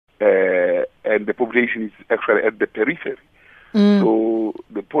and the population is actually at the periphery. So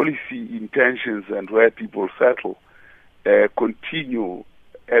the policy intentions and where people settle continue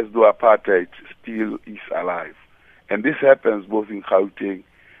as though apartheid still is alive. And this happens both in Gauteng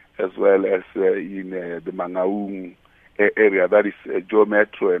as well as in the Mangaung area, that is Joe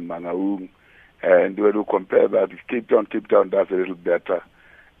Metro and Mangaung. And when you compare that with Cape Town does a little better,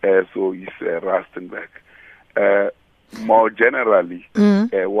 so is Rustenburg. More generally,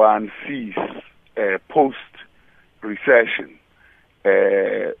 one sees post-recession,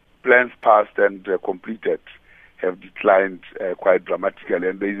 plans passed and completed have declined quite dramatically,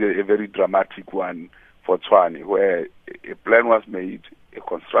 and there is a very dramatic one for Tshwane, where a plan was made, a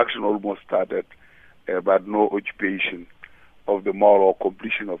construction almost started, but no occupation of the mall or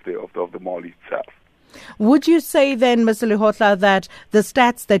completion of the mall itself. Would you say then, Mr. Lehohla, that the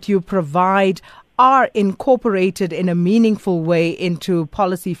stats that you provide are incorporated in a meaningful way into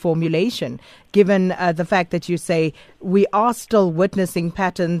policy formulation, given the fact that you say we are still witnessing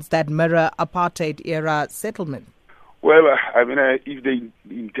patterns that mirror apartheid-era settlement? Well, I mean, if the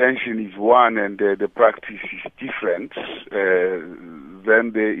intention is one and the practice is different,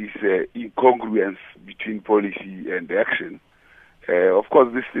 then there is incongruence between policy and action. Of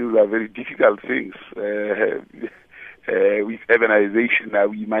course, these things are very difficult things. With urbanization, are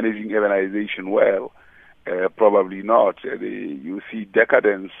we managing urbanization well? Probably not. You see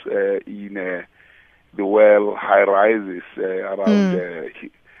decadence in the high-rises around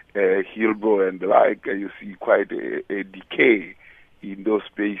Hillbrow and the like. You see quite a decay in those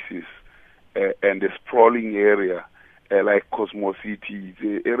spaces. And the sprawling area like Cosmo City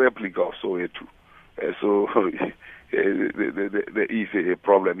is a replica of Soweto. So there is a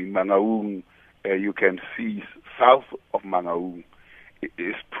problem. In Mangaung, you can see south of Mangaung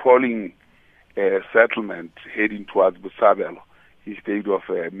a sprawling settlement heading towards Busabelo instead of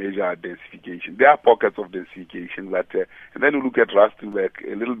major densification. There are pockets of densification, but and then you look at Rustenburg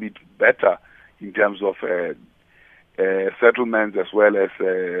a little bit better in terms of settlements as well as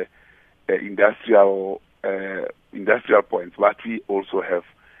industrial points. But we also have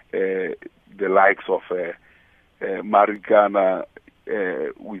the likes of Marikana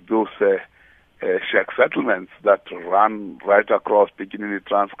with those shack settlements that run right across Pikinini,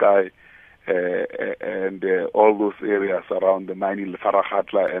 Transkei, and all those areas around the mining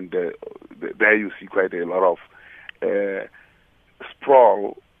Farahatla, and there you see quite a lot of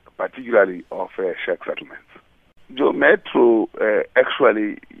sprawl, particularly of shack settlements. Joe Metro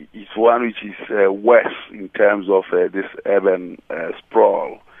actually is one which is worse in terms of this urban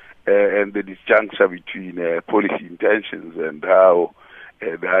sprawl and the disjuncture between policy intentions and how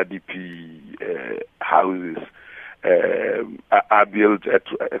the RDP houses are built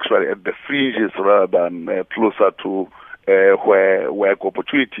actually at the fringes rather than closer to where work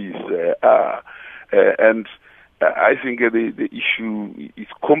opportunities are. And I think the issue is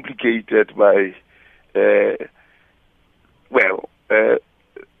complicated by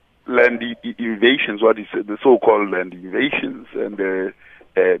land invasions, what is the so-called land invasions, and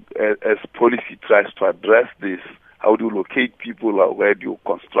as policy tries to address this, how do you locate people, where do you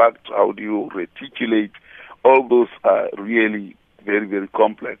construct, how do you reticulate, all those are really very, very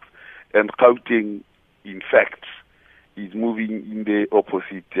complex. And Gauteng, in fact, is moving in the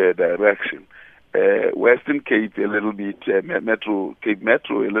opposite direction. Western Cape a little bit, Cape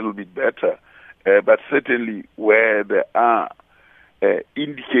Metro a little bit better, but certainly where there are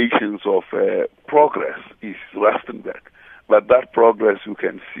indications of progress is Rustenburg. But that progress, you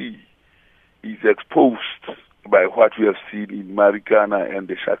can see, is exposed by what we have seen in Marikana and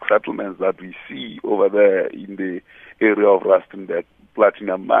the shack settlements that we see over there in the area of Rustenburg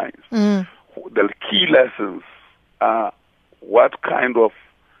platinum mines. The key lessons are what kind of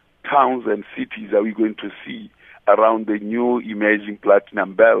towns and cities are we going to see around the new emerging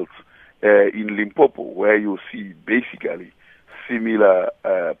platinum belts in Limpopo, where you see basically similar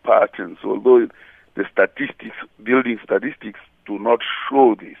patterns, although the building statistics do not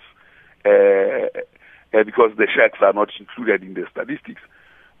show this because the shacks are not included in the statistics,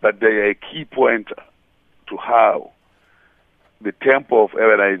 but they are a key pointer to how the tempo of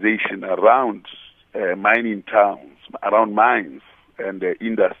urbanization around mining towns, around mines and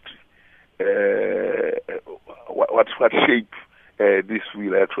industry, what shape this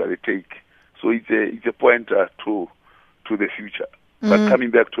will actually take. So it's a pointer to the future. But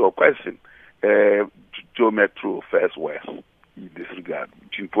coming back to our question, Joe Metro fares worse in this regard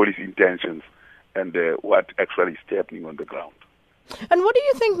between policy intentions and what actually is happening on the ground. And what do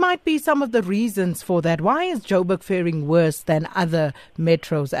you think might be some of the reasons for that? Why is Joburg faring worse than other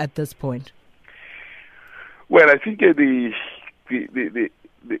metros at this point? Well, I think the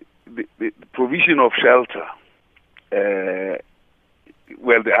provision of shelter,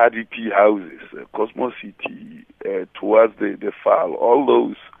 well, the RDP houses, Cosmos City, towards the FAL, all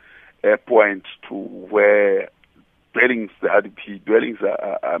those point to where dwellings, the RDP dwellings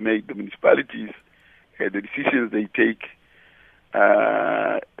are made. The municipalities, the decisions they take,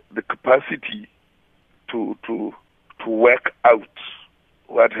 the capacity to work out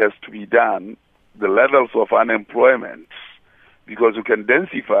what has to be done, the levels of unemployment, because you can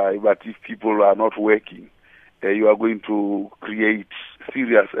densify, but if people are not working, you are going to create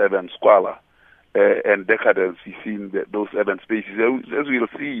serious urban squalor and decadence within those urban spaces, as we'll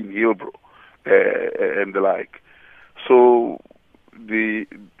see in Hillbrow and the like. So the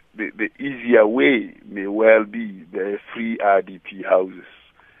easier way may well be the free RDP houses,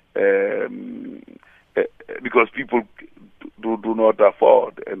 because people do not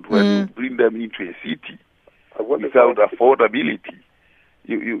afford, and when you bring them into a city without affordability,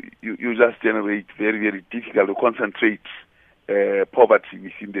 you just generate very, very difficult to concentrate poverty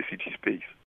within the city space.